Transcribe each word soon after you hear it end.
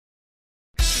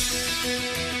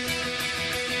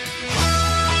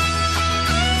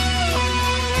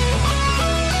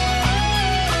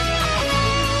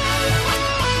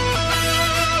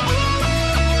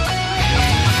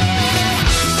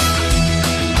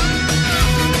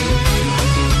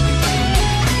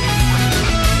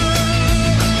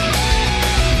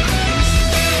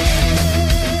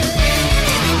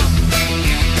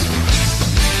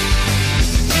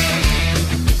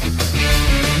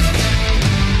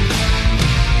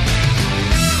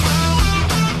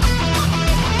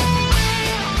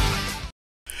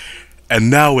And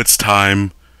now it's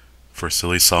time for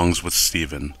Silly Songs with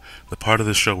Steven, the part of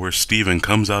the show where Steven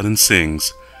comes out and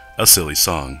sings a silly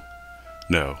song.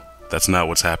 No, that's not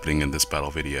what's happening in this battle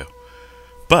video.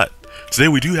 But today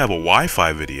we do have a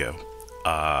Wi-Fi video.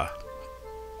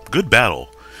 Good battle.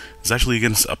 It's actually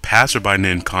against a passerby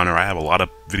named Connor. I have a lot of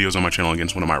videos on my channel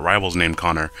against one of my rivals named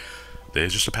Connor.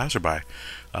 There's just a passerby.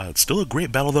 It's still a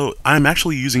great battle though. I'm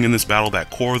actually using in this battle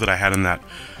that core that I had in that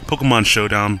Pokemon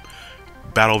Showdown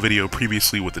battle video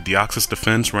previously with the Deoxys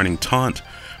defense running Taunt,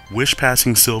 Wish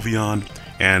passing Sylveon,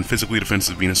 and physically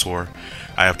defensive Venusaur.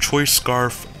 I have Choice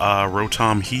Scarf,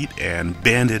 Rotom Heat, and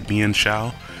Banded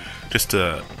Mienshao, just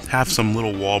to have some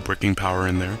little wall breaking power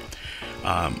in there.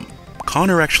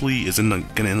 Connor actually is going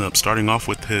to end up starting off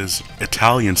with his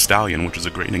Italian Stallion, which is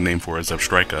a great nickname for his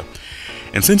Zebstrika.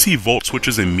 And since he Volt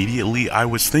switches immediately, I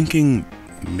was thinking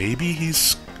maybe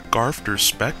he's Scarfed or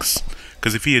Specs.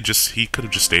 Because if he could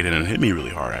have just stayed in and hit me really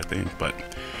hard, I think. But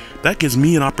that gives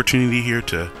me an opportunity here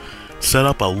to set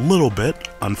up a little bit.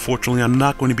 Unfortunately, I'm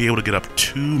not going to be able to get up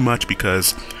too much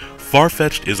because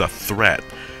Farfetch'd is a threat.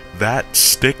 That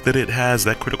stick that it has,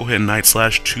 that critical hit Night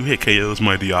Slash, 2-hit KOs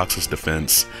my Deoxys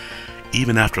defense,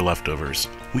 even after leftovers.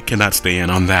 We cannot stay in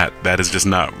on that. That is just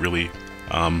not really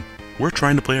we're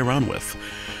trying to play around with.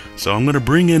 So I'm going to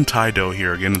bring in Tydo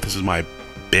here. Again, this is my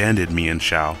Banded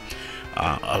Mienshao.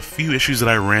 A few issues that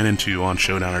I ran into on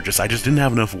Showdown are I just didn't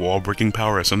have enough wall breaking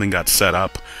power. If something got set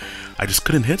up, I just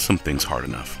couldn't hit some things hard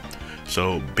enough.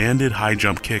 So Banded High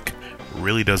Jump Kick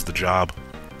really does the job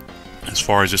as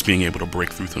far as just being able to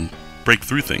break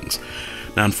through things.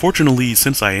 Now unfortunately,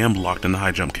 since I am locked in the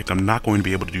High Jump Kick, I'm not going to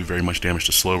be able to do very much damage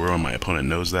to Slowbro, and my opponent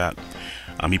knows that.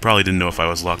 He probably didn't know if I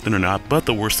was locked in or not, but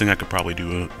the worst thing I could probably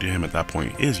do to him at that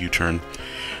point is U-turn.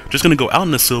 Just going to go out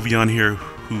into Sylveon here,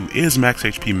 who is max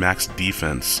HP, max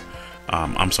defense.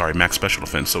 I'm sorry, max special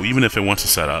defense. So even if it wants to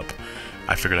set up,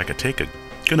 I figured I could take a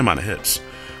good amount of hits.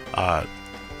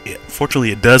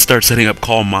 Fortunately, it does start setting up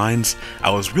Calm Minds. I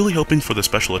was really hoping for the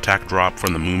special attack drop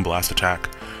from the Moonblast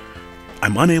attack.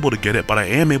 I'm unable to get it, but I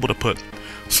am able to put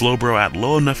Slowbro at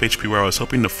low enough HP where I was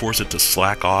hoping to force it to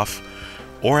slack off,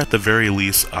 or at the very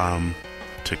least, I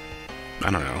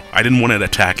don't know. I didn't want it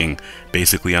attacking,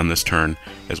 basically, on this turn,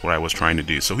 is what I was trying to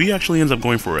do. So he actually ends up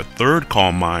going for a third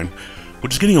Calm Mind,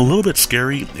 which is getting a little bit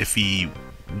scary. If he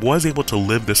was able to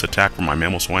live this attack from my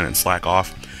Mamoswine and slack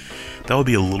off, that would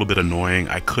be a little bit annoying.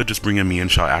 I could just bring in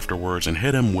Mienshao afterwards and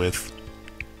hit him with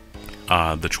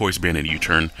the Choice Banded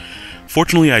U-turn.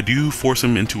 Fortunately, I do force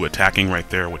him into attacking right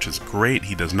there, which is great.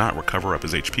 He does not recover up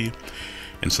his HP.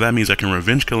 And so that means I can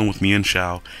revenge kill him with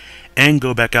Mienshao and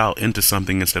go back out into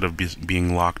something instead of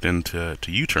being locked into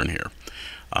U-turn here.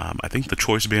 I think the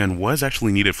Choice Band was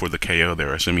actually needed for the KO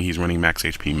there, assuming he's running max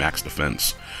HP, max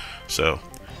defense. So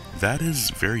that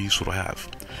is very useful to have.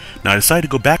 Now I decided to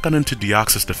go back on into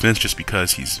Deoxys defense just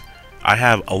because I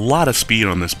have a lot of speed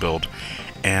on this build,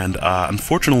 and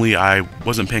unfortunately I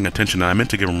wasn't paying attention. I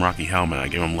meant to give him Rocky Helmet. I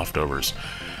gave him leftovers.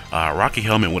 Rocky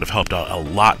Helmet would have helped out a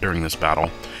lot during this battle.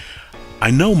 I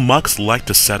know Mucks like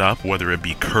to set up, whether it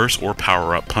be Curse or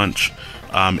Power Up Punch.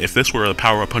 If this were a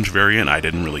Power Up Punch variant, I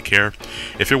didn't really care.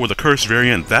 If it were the Curse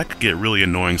variant, that could get really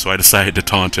annoying, so I decided to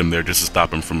taunt him there just to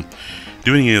stop him from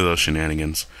doing any of those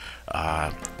shenanigans.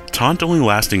 Taunt only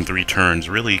lasting 3 turns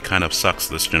really kind of sucks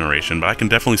this generation, but I can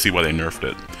definitely see why they nerfed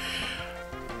it.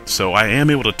 So I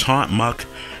am able to taunt Muck.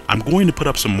 I'm going to put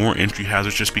up some more entry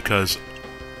hazards just because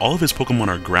all of his Pokemon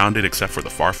are grounded except for the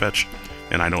Farfetch,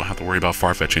 and I don't have to worry about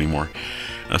Farfetch anymore.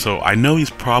 So I know he's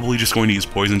probably just going to use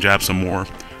Poison Jab some more,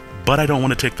 but I don't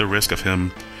want to take the risk of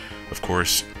him, of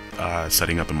course,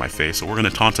 setting up in my face. So we're going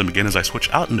to taunt him again as I switch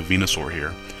out into Venusaur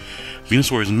here.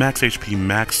 Venusaur is max HP,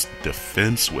 max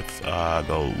defense with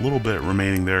the little bit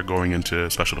remaining there going into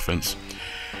special defense.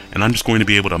 And I'm just going to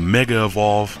be able to Mega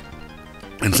Evolve.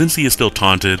 And since he is still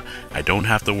taunted, I don't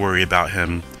have to worry about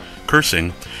him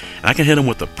cursing. And I can hit him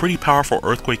with a pretty powerful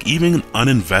Earthquake, even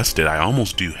uninvested. I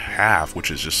almost do half, which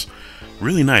is just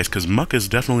really nice, because Muck is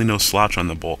definitely no slouch on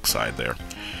the bulk side there.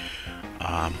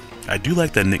 I do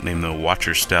like that nickname though, Watch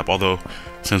Your Step, although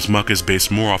Since muck is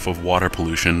based more off of water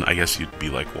pollution, I guess you'd be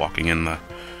like walking in the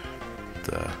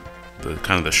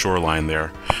kind of the shoreline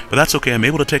there. But that's okay, I'm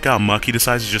able to take out muck. He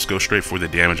decides to just go straight for the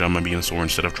damage on my Venusaur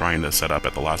instead of trying to set up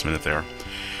at the last minute there.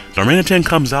 Darmanitan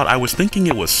comes out. I was thinking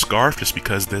it was Scarf just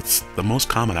because that's the most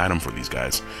common item for these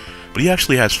guys. But he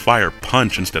actually has Fire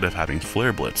Punch instead of having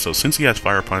Flare Blitz. So since he has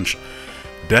Fire Punch,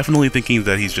 definitely thinking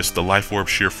that he's just the Life Orb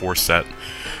Sheer Force set.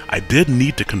 I did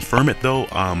need to confirm it though.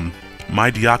 My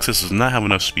Deoxys does not have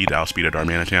enough speed to outspeed a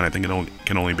Darmanitan. I think it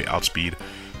can only be outspeed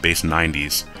base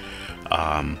 90s.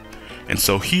 And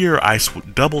so here I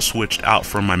double switched out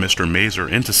from my Mr. Mazer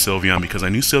into Sylveon because I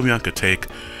knew Sylveon could take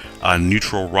a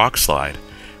neutral Rock Slide.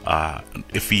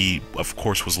 If he, of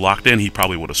course, was locked in, he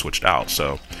probably would have switched out.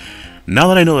 So now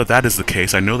that I know that that is the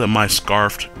case, I know that my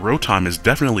Scarfed Rotom is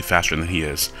definitely faster than he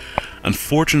is.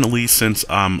 Unfortunately, since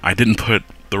I didn't put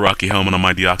the Rocky Helmet on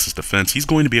my Deoxys defense, he's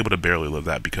going to be able to barely live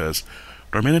that because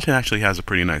Darmanitan actually has a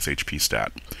pretty nice HP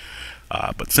stat.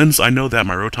 But since I know that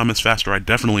my Rotom is faster, I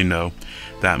definitely know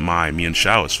that my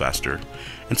Mienshao is faster.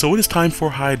 And so it is time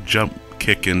for High Jump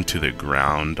Kick into the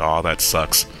ground. Aw, that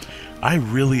sucks. I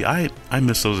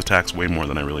miss those attacks way more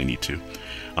than I really need to.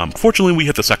 Fortunately, we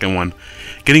hit the second one.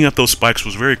 Getting up those spikes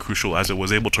was very crucial as it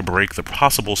was able to break the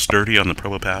possible Sturdy on the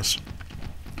Probopass.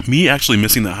 Me actually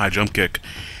missing that High Jump Kick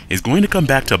is going to come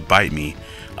back to bite me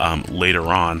later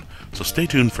on, so stay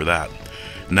tuned for that.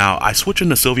 Now, I switch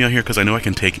into Sylveon here because I know I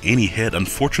can take any hit.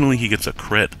 Unfortunately, he gets a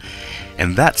crit,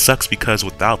 and that sucks because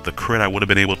without the crit, I would have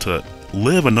been able to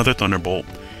live another Thunderbolt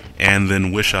and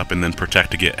then Wish Up and then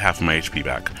Protect to get half of my HP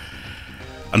back.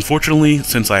 Unfortunately,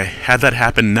 since I had that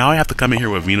happen, now I have to come in here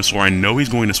with Venusaur. I know he's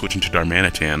going to switch into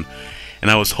Darmanitan,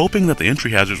 and I was hoping that the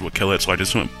entry hazards would kill it, so I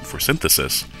just went for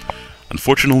Synthesis.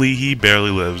 Unfortunately, he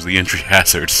barely lives the entry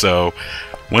hazard, so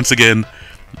once again,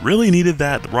 really needed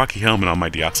that Rocky Helmet on my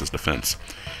Deoxys defense.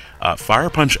 Fire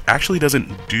Punch actually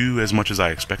doesn't do as much as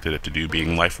I expected it to do,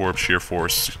 being Life Orb, Sheer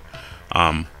Force,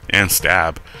 and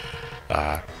Stab.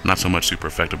 Not so much super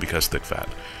effective because Thick Fat.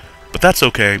 But that's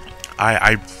okay.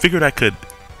 I figured I could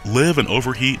live an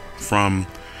Overheat from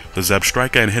the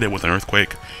Zebstrika and hit it with an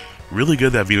Earthquake. Really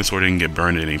good that Venusaur didn't get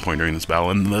burned at any point during this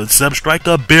battle, and the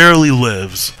Zebstrika barely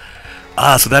lives.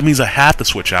 So that means I have to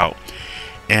switch out.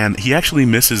 And he actually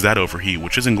misses that Overheat,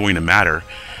 which isn't going to matter.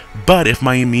 But if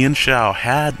my Mienshao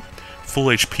had full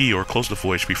HP or close to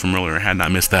full HP from earlier and had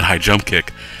not missed that High Jump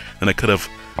Kick, then I could have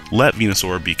let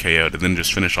Venusaur be KO'd and then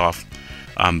just finish off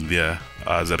the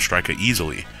Zebstrika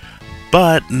easily.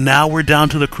 But now we're down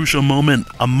to the crucial moment,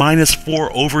 a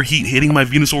 -4 Overheat hitting my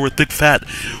Venusaur with Thick Fat.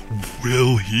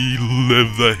 Will he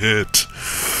live the hit?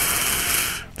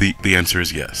 The answer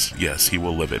is yes. Yes, he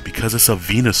will live it because it's a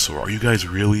Venusaur. Are you guys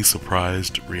really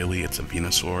surprised? Really, it's a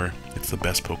Venusaur. It's the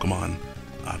best Pokemon,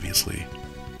 obviously.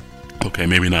 Okay,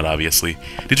 maybe not obviously.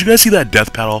 Did you guys see that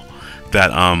death battle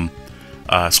that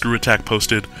Screw Attack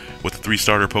posted with the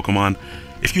 3-starter Pokemon?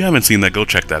 If you haven't seen that, go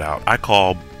check that out. I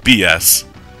call BS.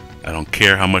 I don't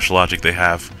care how much logic they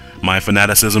have. My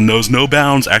fanaticism knows no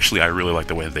bounds. Actually, I really like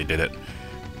the way that they did it.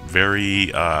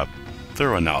 Very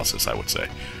thorough analysis, I would say.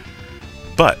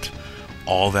 But,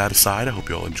 all that aside, I hope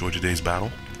you all enjoyed today's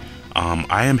battle.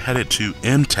 I am headed to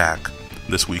MTAC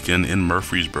this weekend in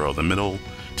Murfreesboro, the Middle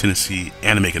Tennessee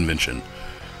Anime Convention.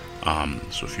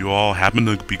 So if you all happen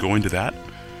to be going to that,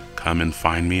 come and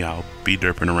find me. I'll be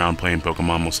derping around playing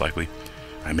Pokemon most likely.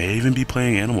 I may even be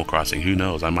playing Animal Crossing, who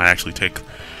knows. I might actually take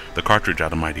the cartridge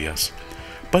out of my DS.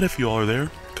 But if you all are there,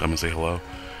 come and say hello.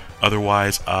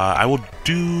 Otherwise, I will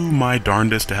do my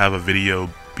darndest to have a video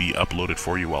be uploaded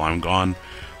for you while I'm gone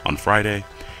on Friday.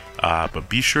 But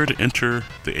be sure to enter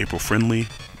the April Friendly.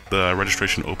 The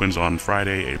registration opens on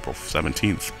Friday, April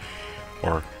 17th.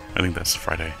 Or, I think that's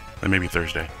Friday. That may be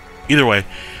Thursday. Either way,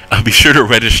 be sure to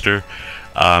register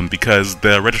because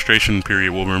the registration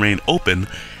period will remain open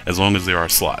as long as there are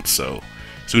slots. So,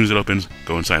 as soon as it opens,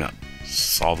 go and sign up.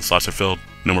 All the slots are filled,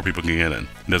 no more people can get in.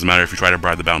 It doesn't matter if you try to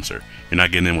bribe the bouncer. You're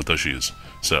not getting in with those shoes.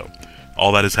 So,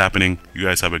 all that is happening. You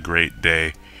guys have a great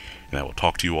day, and I will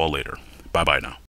talk to you all later. Bye-bye now.